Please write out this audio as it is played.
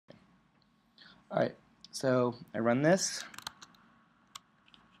All right, so I run this,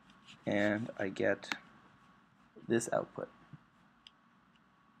 and I get this output.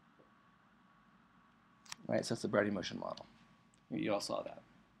 Right, so it's the Brownian motion model. You all saw that,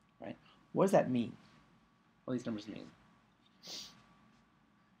 right? What does that mean? What do these numbers mean?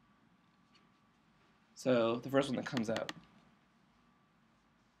 So the first one that comes out.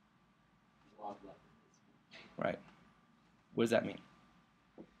 Right. What does that mean?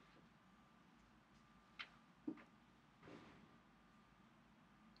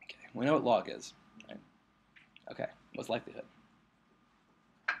 Okay, we know what log is, right? Okay, what's likelihood?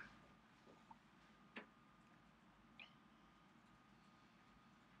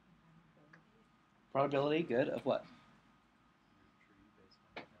 Probability, good, of what?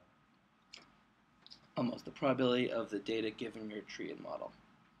 Almost, the probability of the data given your tree and model.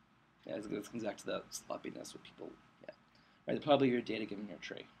 Yeah, this comes back to the sloppiness with people, yeah. Right, the probability of your data given your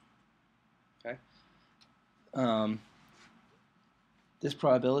tree. Okay? This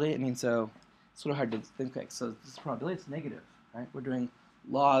probability, I mean, so it's sort of hard to think like, so this probability is negative, right? We're doing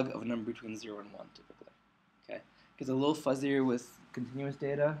log of a number between 0 and 1 typically, okay? Gets a little fuzzier with continuous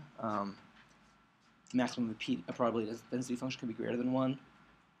data. Maximum repeat probability density function can be greater than 1.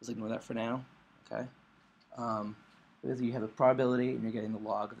 Let's ignore that for now, okay? Because you have a probability and you're getting the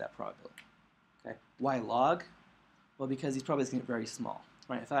log of that probability, okay? Why log? Well, because these probabilities can get very small,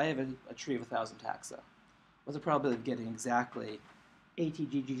 right? If I have a tree of 1,000 taxa, what's the probability of getting exactly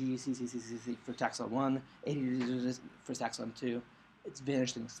ATGGGCCCCC for taxon 1, ATGGG for taxon 2? It's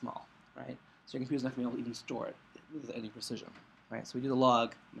vanishingly small, right? So your computer's not going to be able to even store it with any precision, right? So we do the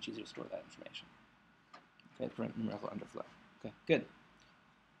log, much easier to store that information. Okay, prevent numerical underflow. Okay, good.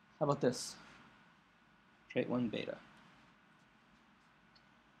 How about this? Trait 1 beta.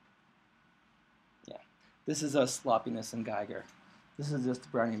 Yeah, this is a sloppiness in Geiger. This is just the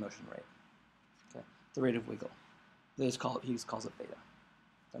Brownian motion rate. Okay, the rate of wiggle. He calls it beta.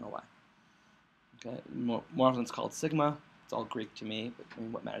 Don't know why. Okay, more often it's called sigma. It's all Greek to me, but I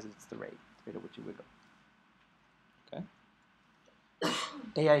mean, what matters is it's the rate at which you wiggle. Okay.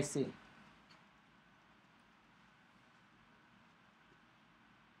 AIC.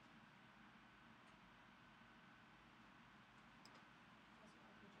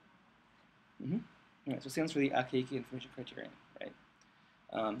 Right, so it stands for the Akiyiki information criterion, right?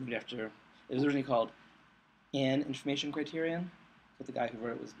 It was originally called an information criterion, but the guy who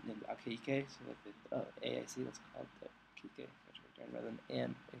wrote it was named Akiyiki, so like the AIC, that's called the Akiyiki criterion rather than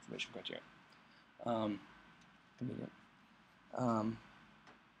an information criterion. Convenient.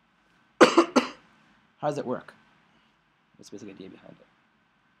 How does it work? What's the basic idea behind it?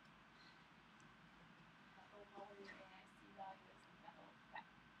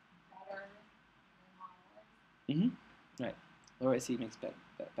 Right. Lower AIC makes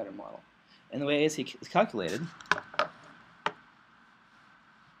better model. And the way AIC is calculated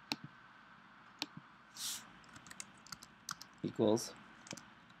equals,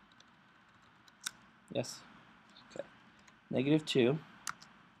 yes, okay, -2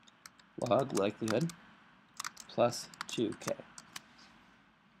 log likelihood plus 2k.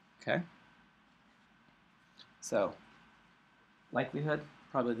 Okay? So, likelihood,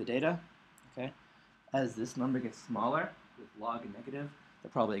 probability of the data, okay? As this number gets smaller, with log and negative, the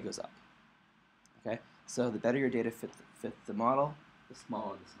probability goes up. Okay? So the better your data fit the model, the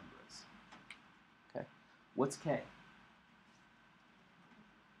smaller this number is. Okay? What's k?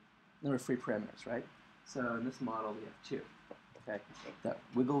 Number of free parameters, right? So in this model we have 2. Okay? That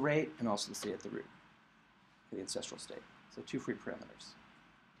wiggle rate and also the state at the root, okay, the ancestral state. So 2 free parameters.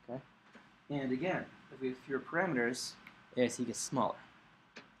 Okay? And again, if we have fewer parameters, AIC gets smaller.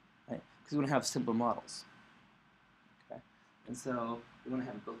 Right? Because we want to have simpler models. Okay? And so we want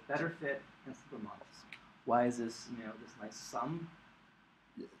to have both better fit and simpler models. Why is this, this nice sum?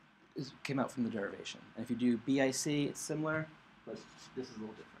 Came out from the derivation. And if you do BIC, it's similar, but this is a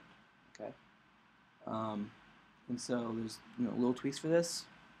little different. Okay? And so there's little tweaks for this.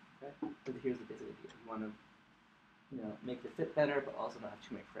 Okay? But here's the basic idea. You want to make the fit better, but also not have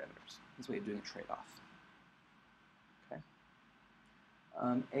too many parameters. This way of doing a trade-off. Okay?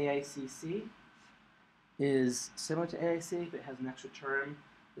 AICC is similar to AIC, but it has an extra term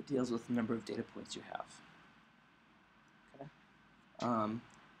that deals with the number of data points you have. Okay?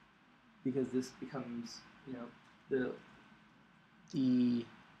 Because this becomes, the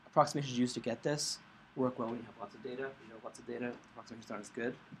approximations used to get this work well when you have lots of data. Lots of data, approximations aren't as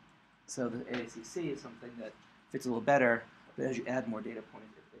good. So the AICC is something that fits a little better, but as you add more data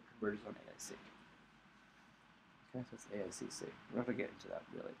points, it converges on AIC. Okay, so it's AICC. We're not going to get into that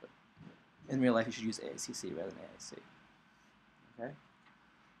really, but in real life you should use AICC rather than AIC. Okay?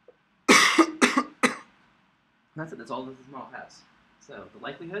 And that's it. That's all that this model has. So the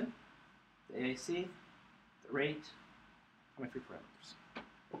likelihood, the AIC, the rate, how many free parameters.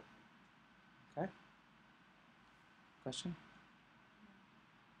 Okay? Question?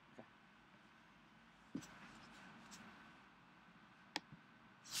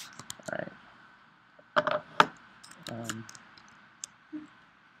 Okay. All right.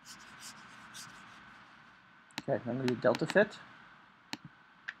 Okay, I'm going to do delta fit.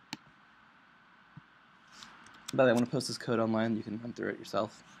 By the way, I want to post this code online. You can run through it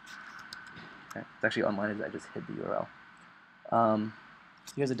yourself. Okay. It's actually online. I just hid the URL.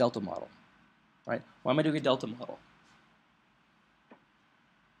 Here's a delta model. Right? Why am I doing a delta model?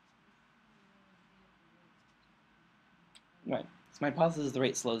 Right. So my hypothesis is the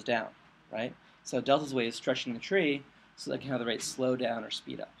rate slows down. Right? So delta's way is stretching the tree so that I can have the rate slow down or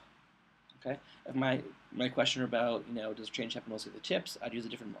speed up. Okay? If my question about, does change happen mostly at the tips, I'd use a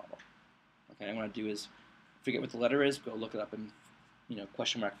different model. Okay, what I want to do is figure out what the letter is, go look it up and,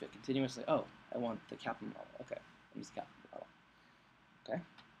 question mark fit continuously. Oh, I want the Kaplan model. Okay, I'll use the Kaplan model. Okay,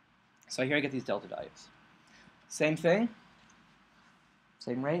 so here I get these delta values. Same thing,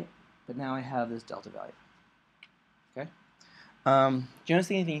 same rate, but now I have this delta value. Okay, do you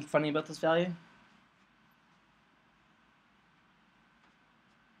notice anything funny about this value?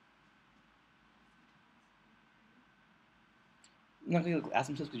 I'm not going to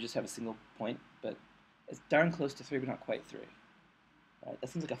asymptotes because we just have a single point, but it's darn close to 3, but not quite 3. Right? That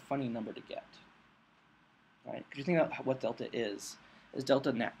seems like a funny number to get. Right? Could you think about what delta is? Is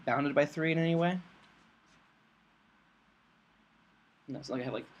delta bounded by 3 in any way? No, it's not like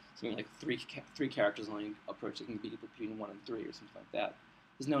I have something like three characters only approach that can be between 1 and 3 or something like that.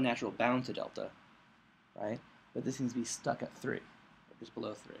 There's no natural bound to delta, right? But this seems to be stuck at 3, or just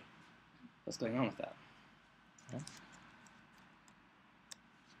below 3. What's going on with that?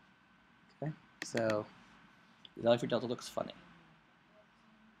 Okay, so the value for delta looks funny.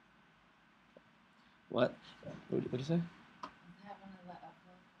 What? What did you say?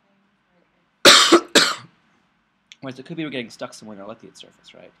 Right, so it could be we're getting stuck somewhere in our Lectite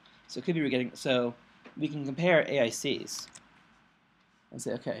surface, right? So it could be we're getting, so we can compare AICs and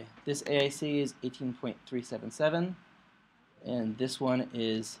say, okay, this AIC is 18.377, and this one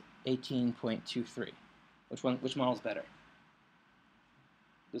is 18.23. Which model is better?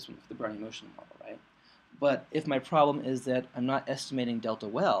 This one, the Brownian motion model, right? But if my problem is that I'm not estimating delta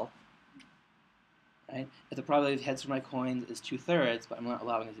well, right? If the probability of heads for my coins is 2/3, but I'm not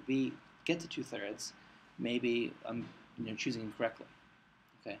allowing it to get to 2/3, maybe I'm choosing incorrectly.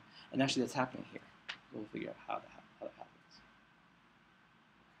 Okay, and actually that's happening here. We'll figure out how that happens.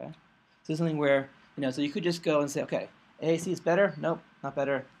 Okay, so something where so you could just go and say, okay, AAC is better. Nope, not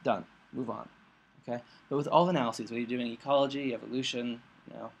better. Done. Move on. Okay, but with all analyses, whether you're doing ecology, evolution,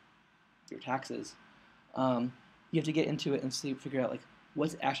 your taxes, you have to get into it and figure out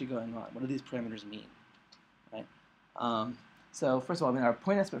what's actually going on. What do these parameters mean, right? So first of all, our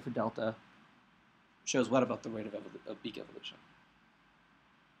point estimate for delta shows what about the rate of Beak evolution?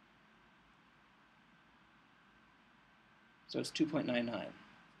 So it's 2.99,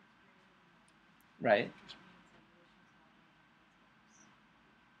 right?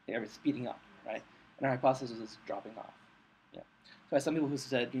 Yeah, it's speeding up, right? And our hypothesis is dropping off. Yeah. So I have some people who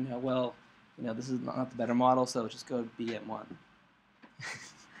said, well, this is not the better model, so just go BM1.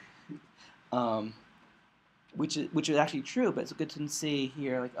 Which is actually true, but it's good to see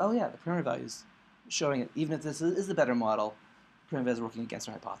here, oh yeah, the parameter value is showing it. Even if this is the better model, the parameter value is working against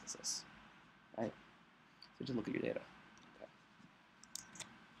our hypothesis, right? So just look at your data. Okay.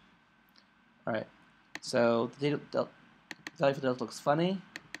 All right. So the value for delta looks funny.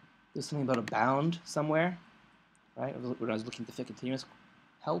 There's something about a bound somewhere, right? When I was looking at the fit continuous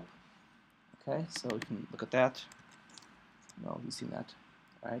help. Okay, so we can look at that. No, you've seen that,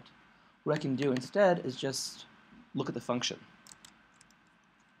 right? What I can do instead is just look at the function.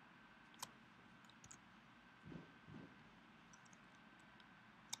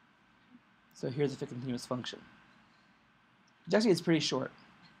 So here's the fit continuous function. Which actually is pretty short,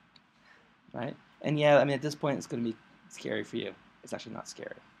 right? And yeah, at this point it's going to be scary for you. It's actually not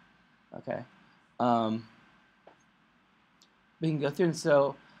scary. Okay. We can go through, and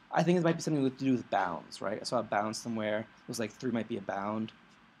so I think it might be something to do with bounds, right? I saw a bound somewhere. It was 3 might be a bound.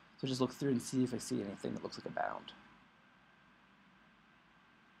 So just look through and see if I see anything that looks like a bound.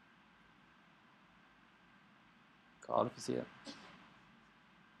 Call it if you see it.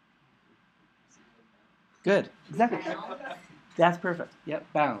 Good, exactly. That's perfect.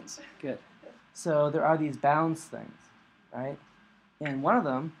 Yep, bounds. Good. So there are these bounds things, right? And one of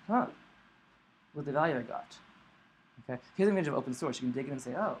them, with the value I got. Okay. Here's an image of open source. You can dig in and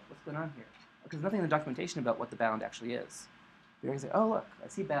say, oh, what's going on here? because nothing in the documentation about what the bound actually is. You're going to say, oh, look, I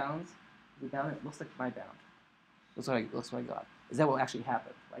see bounds. The bound, it looks like my bound. Looks what I got. Is that what actually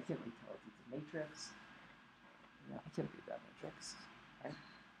happened? Well, I can't really tell if it's a matrix. No, I can't read that matrix. Right?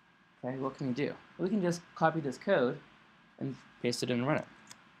 Okay, what can we do? Well, we can just copy this code and paste it in and run it.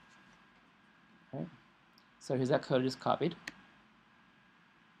 Okay? So here's that code I just copied.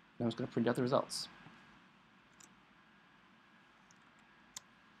 Now I'm just going to print out the results.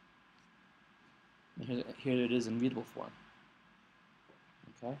 And here it is in readable form.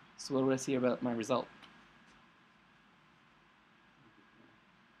 Okay, so what do I see about my result?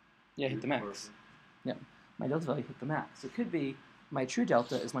 Yeah, hit the max. Yeah, my delta value hit the max. It could be my true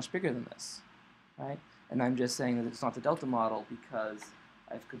delta is much bigger than this, right? And I'm just saying that it's not the delta model because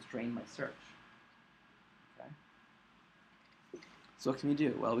I've constrained my search. Okay. So what can we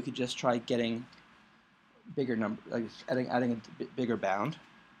do? Well, we could just try getting bigger number, like adding a bit bigger bound,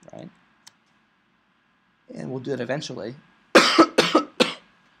 right? And we'll do it eventually.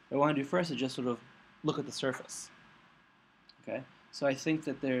 What I want to do first is just sort of look at the surface. Okay, so I think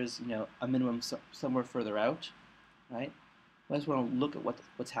that there's a minimum somewhere further out, right? I just want to look at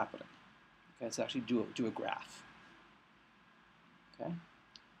what's happening. Okay, so actually do a graph. Okay,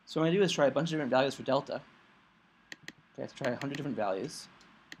 so what I'm going to do is try a bunch of different values for delta. Okay, so try 100 different values,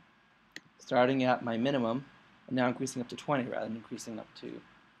 starting at my minimum, and now increasing up to 20 rather than increasing up to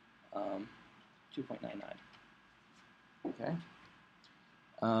 2.99. Okay.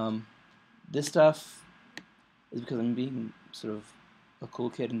 This stuff is because I'm being sort of a cool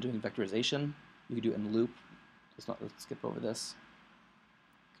kid and doing vectorization. You can do it in loop. Let's skip over this.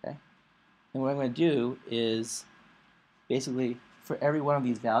 Okay. And what I'm going to do is basically for every one of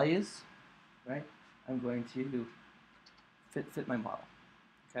these values, right? I'm going to fit my model.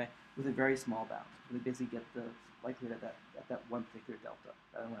 Okay, with a very small bound. So we basically get the likelihood at that one particular delta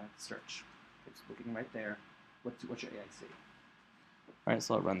that I want to search. Okay, so looking right there. What's your AIC? All right,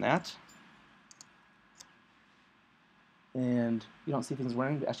 so I'll run that. And you don't see things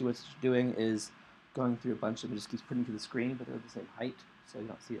running, but actually what it's doing is going through a bunch of it, just keeps printing to the screen, but they're the same height, so you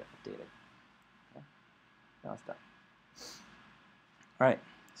don't see it updated. Okay. Now it's done. All right,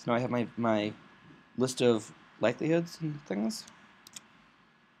 so now I have my list of likelihoods and things.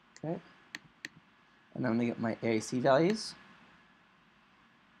 Okay. And I'm going to get my AIC values.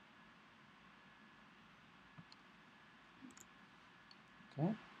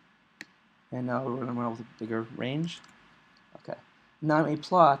 Okay. And now we're going to run with a bigger range. Okay. Now I'm going to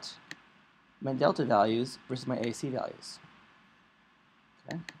plot my delta values versus my AIC values.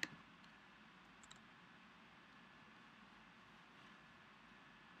 Okay.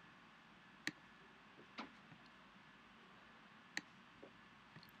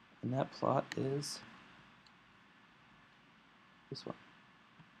 And that plot is this one.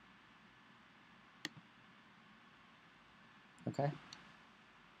 Okay.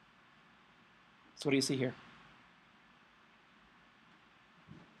 So what do you see here?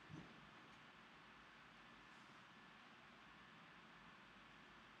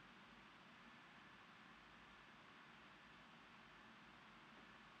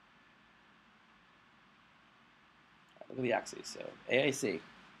 Look at the axes. So AIC.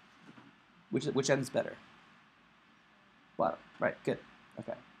 Which end's better? Bottom. Right. Good.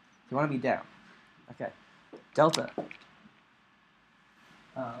 Okay. You want to be down. Okay. Delta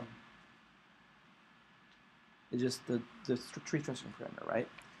is just the tree stretching parameter, right?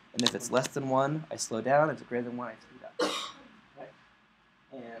 And if it's less than 1, I slow down. If it's greater than 1, I speed up. Okay.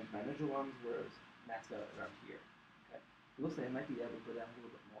 And my initial ones were maxed out around here. Okay. It looks like I might be able to go down a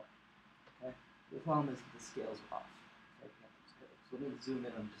little bit more. Okay. The problem is the scale's off. Okay. So let me zoom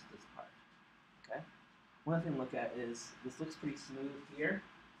in on just this part. Okay. One thing to look at is this looks pretty smooth here.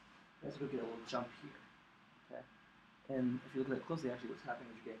 Let's go get a little jump here. Okay. And if you look at it closely, actually what's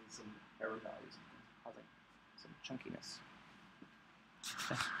happening is you're getting some error values, causing some chunkiness.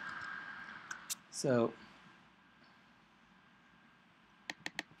 Okay. So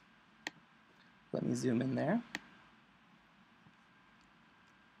let me zoom in there.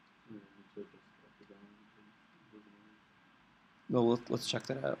 Well, let's check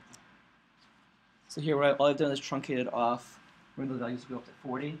that out. So here, all I've done is truncated off when the values go up to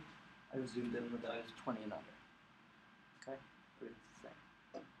 40. I've zoomed in the values 20 and under. Okay, but it's the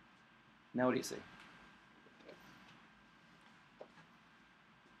same. Now what do you see?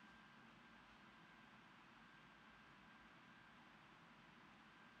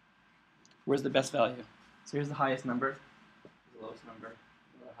 Where's the best value? So here's the highest number, the lowest number,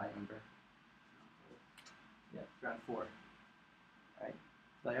 the high number. Yeah, around 4. Right?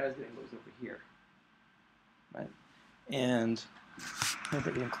 So I was getting those over here. Right? And to make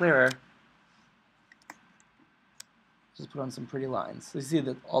it even clearer, Just put on some pretty lines. So you see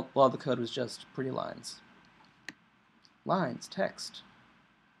that a lot of the code was just pretty lines. Lines, text.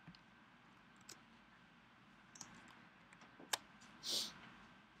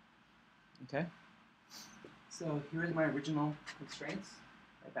 Okay. So here's my original constraints,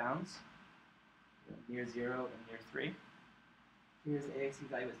 my bounds, near 0 and near 3. Here's the AIC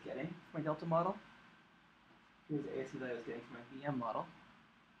value I was getting for my delta model. Here's the AIC value I was getting for my VM model.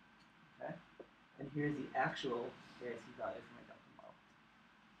 Okay. And here's the actual AIC value for my delta model.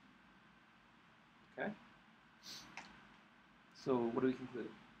 Okay. So what do we conclude?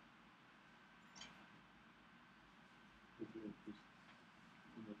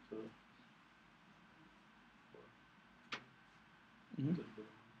 Mm-hmm.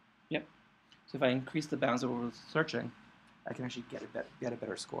 Yep. So if I increase the bounds that we're searching, I can actually get a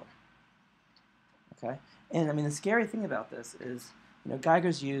better score. Okay. And I mean, the scary thing about this is,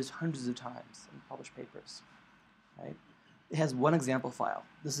 Geiger's used hundreds of times in published papers. Right? It has one example file.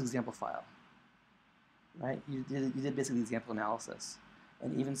 This example file. Right? You did basically the example analysis,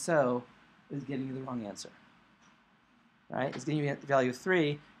 and even so, it was getting you the wrong answer. Right? It's getting you a value of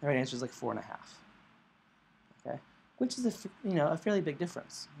 3. The right answer is like 4.5. Okay, which is a fairly big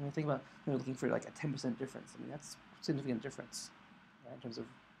difference. When you think about looking for like a 10% difference, I mean that's a significant difference, right, in terms of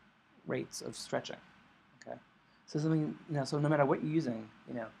rates of stretching. Okay, so something so no matter what you're using,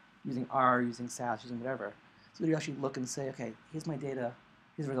 using R, using SAS, using whatever, so you actually look and say, okay, here's my data,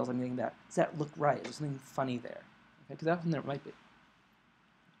 here's the results I'm getting back. Does that look right? Is there something funny there? Okay, because often there might be.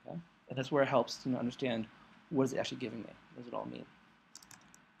 Okay, and that's where it helps to understand what is it actually giving me. What does it all mean?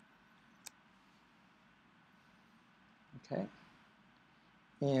 Okay,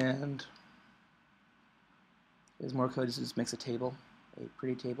 and there's more code. This just makes a table, a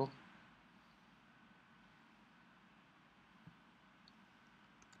pretty table.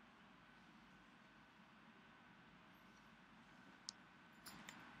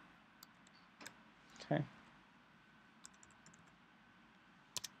 Okay.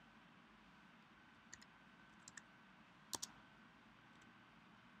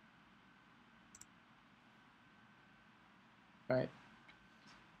 All right,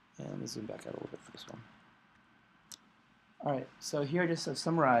 and let me zoom back out a little bit for this one. All right, so here I just have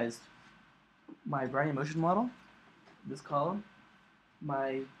summarized my variety motion model, this column,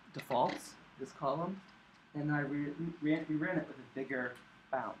 my defaults, this column, and I reran it with a bigger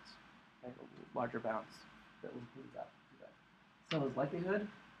bounds, okay, larger bounds that will improve that. So as likelihood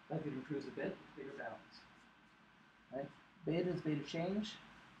improves a bit, bigger bounds. Right? Beta is beta change,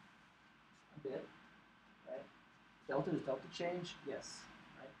 a bit. Right? Delta is delta change, yes.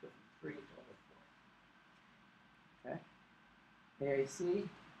 Right? Go from 3 to over 4. Okay? AIC, a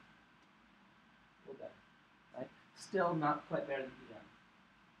little better. Right? Still not quite better than BM.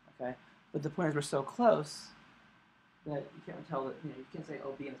 Okay? But the point is we're so close that you can't tell that, you can't say,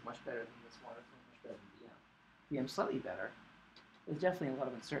 oh, BM is much better than this one, or it's much better than BM. BM is slightly better. There's definitely a lot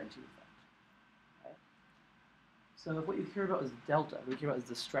of uncertainty with that. Right? So if what you care about is delta, what you care about is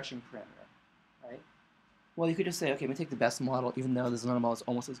the stretching parameter, right? Well, you could just say, okay, we take the best model, even though this another model is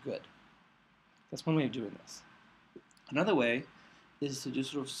almost as good. That's one way of doing this. Another way is to do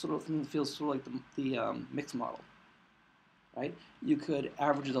sort of something that feels sort of like the mixed model, right? You could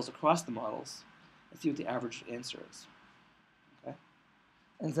average results across the models and see what the average answer is. Okay,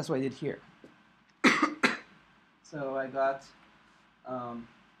 and that's what I did here. So I got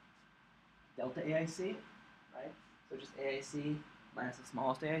delta AIC, right? So just AIC minus the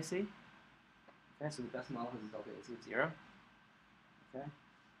smallest AIC. Okay, so the best model has a delta AIC of 0. Okay,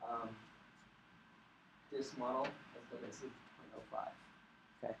 this model has delta AIC of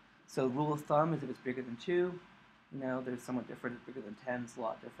 0.05. Okay, so rule of thumb is if it's bigger than 2, they're somewhat different. If it's bigger than 10, it's a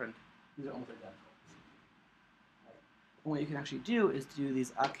lot different. These are almost identical. Right. And what you can actually do is do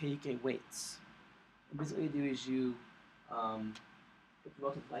these Akaike weights. And basically what you do is you get the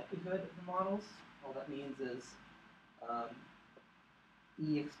relative likelihood of the models. All that means is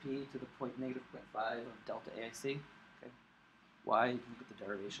exp to the -0.5 of delta AIC. Okay, why? You can get the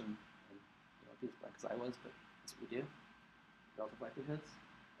derivation, and be as blank as I was, but that's what we do. Relative likelihoods,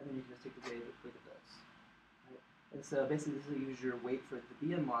 and then you can just take the weight of those. Right? And so basically, this will use your weight for the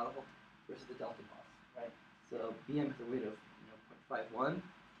BM model versus the delta model. Right? So BM has a weight of 0.51,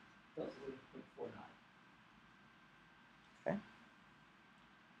 delta weight of 0.49. Okay.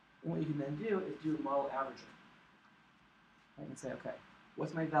 And what you can then do is do model averaging. Right? And say, okay,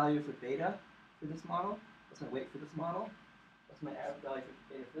 what's my value for beta for this model? What's my weight for this model? What's my average value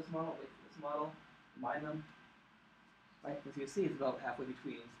for beta for this model? Weight for this model? Combine them. Right? As you see, it's about halfway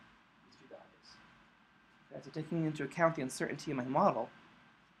between these two values. Okay, so taking into account the uncertainty in my model,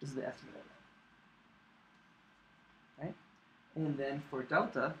 this is the estimate of it. Right? And then for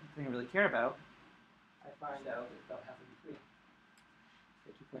delta, the thing I really care about, I find out it's about halfway between.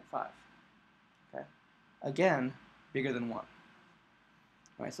 Okay, 2.5. Okay. Again, bigger than 1. All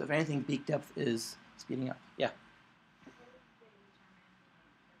right, so if anything, beak depth is speeding up. Yeah?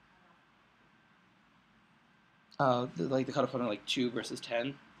 Like the cutoff point like 2 versus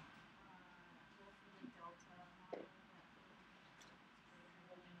 10.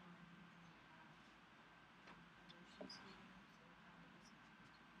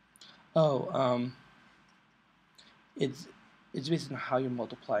 Oh, it's based on how you're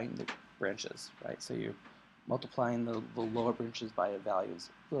multiplying the branches, right? So you're multiplying the lower branches by values.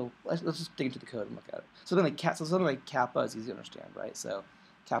 Well, let's just dig into the code and look at it. So something like kappa is easy to understand, right? So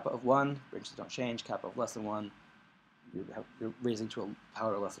kappa of 1, branches don't change. Kappa of less than 1, you're raising to a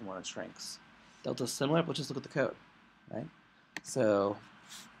power less than 1, it shrinks. Delta is similar, but let's just look at the code, right? So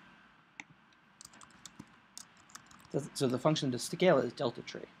the function to scale it is delta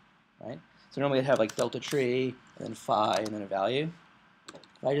tree, right? So normally I'd have like delta tree, and then phi, and then a value.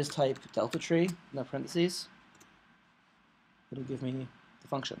 If I just type delta tree in the parentheses, it'll give me the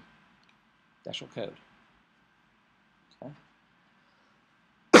function, the actual code. Okay.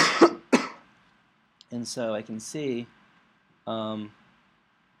 And so I can see what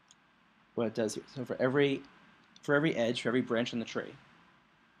it does here. So for every edge, for every branch in the tree,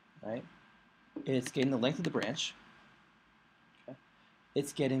 right, it's getting the length of the branch. Okay.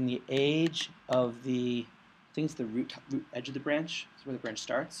 It's getting the age of the, I think it's the root edge of the branch. It's where the branch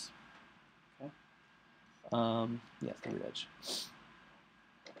starts. Okay. Yeah, it's the root edge.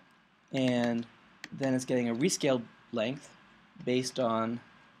 And then it's getting a rescaled length based on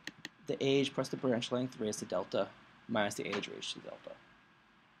the age plus the branch length raised to delta minus the age raised to delta.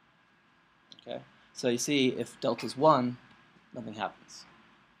 Okay, so you see if delta is 1, nothing happens.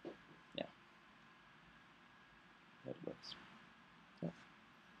 Yeah, that works. Yeah.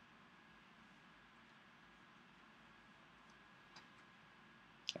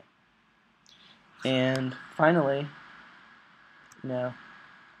 Okay. And finally,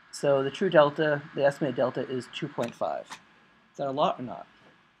 so the true delta, the estimated delta is 2.5. Is that a lot or not?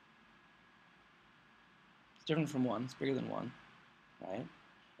 It's different from 1. It's bigger than 1, right?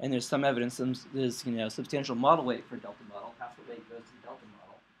 And there's some evidence. There's substantial model weight for a delta model. Half the weight goes to the delta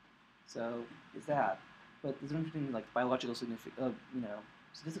model. So is that? But there's a difference between like biological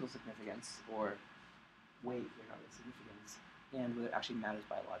statistical significance or weight or not significance, and whether it actually matters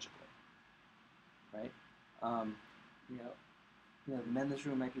biologically, right? The men in this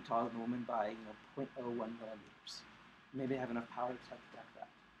room might be taller than the woman by 0.01 millimeters. Maybe they have enough power to detect that.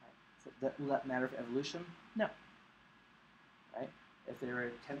 Right? So will that matter for evolution? No. Right? If they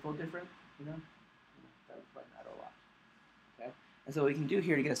were tenfold different, that would probably matter a lot. Okay? And so what we can do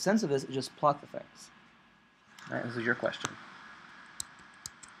here to get a sense of this is just plot the things. All right, this is your question.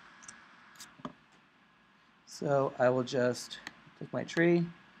 So I will just take my tree,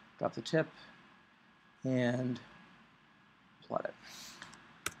 drop the tip, and plot it.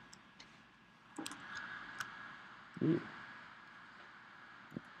 Ooh.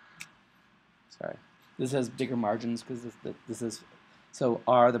 Sorry. This has bigger margins because this is, so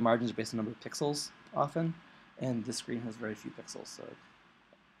the margins are based on the number of pixels often, and this screen has very few pixels. So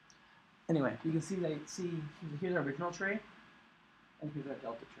anyway, you can see here's our original tree, and here's our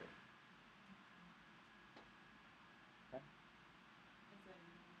delta tree. Okay.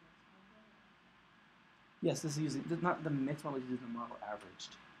 Yes, this is using not the mixed model, is using the model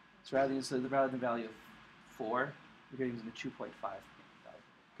averaged. So rather than the value of 4, we're using the 2.5 value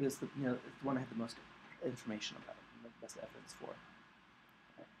because it's the one I have the most information about, the best evidence for.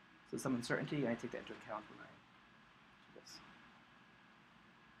 Okay. So some uncertainty, and I take that into account when I do this.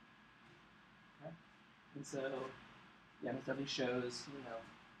 Okay. And so, yeah, this definitely shows,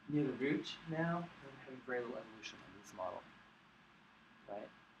 near the root now, we're having very little evolution in this model, right?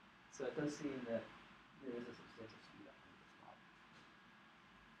 So it does seem that there is a substantial speed up in this model.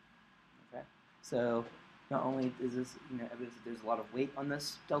 Okay. So not only is this, evidence that there's a lot of weight on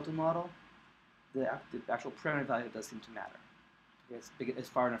this delta model, the actual parameter value does seem to matter. Okay, it's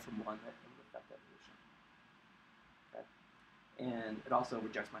far enough from 1 that it would affect evolution. Okay? And it also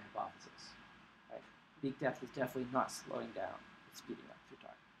rejects my hypothesis. Right? Beak depth is definitely not slowing down, it's speeding up through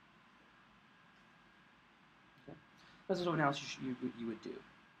time. Okay? That's what analysis you would do.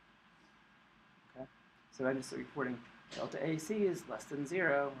 Okay? So I'm just reporting delta AC is less than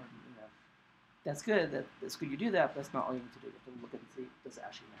 0. That's good. That's good you do that, but that's not all you need to do. You have to look and see, does it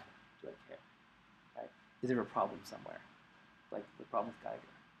actually matter? Do I care? Right? Is there a problem somewhere? Like the problem with Geiger.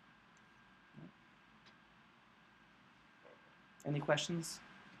 Any questions?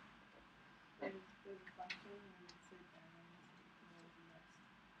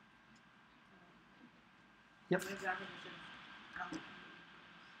 Yep.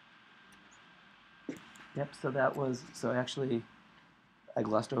 Yep, so that was, so actually, I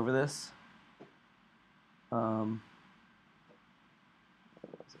glossed over this. Where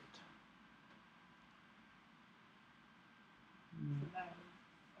was it?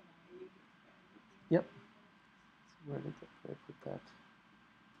 Yep. So where I put that?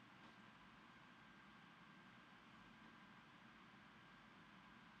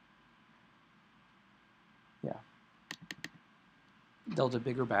 Yeah. Delta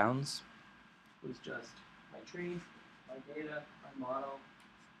bigger bounds was just my tree, my data, my model,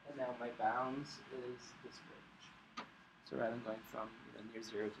 and now my bounds is this range. So rather than going from near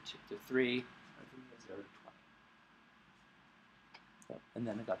 0 to 3, I'm from near 0 to 20. Yep. And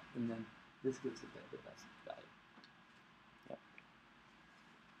then this gives it the best value. Yep.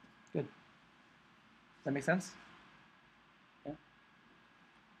 Good. Does that make sense? Yeah.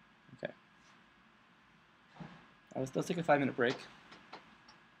 Okay. Let's take a 5-minute break,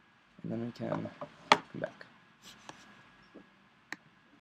 and then we can come back.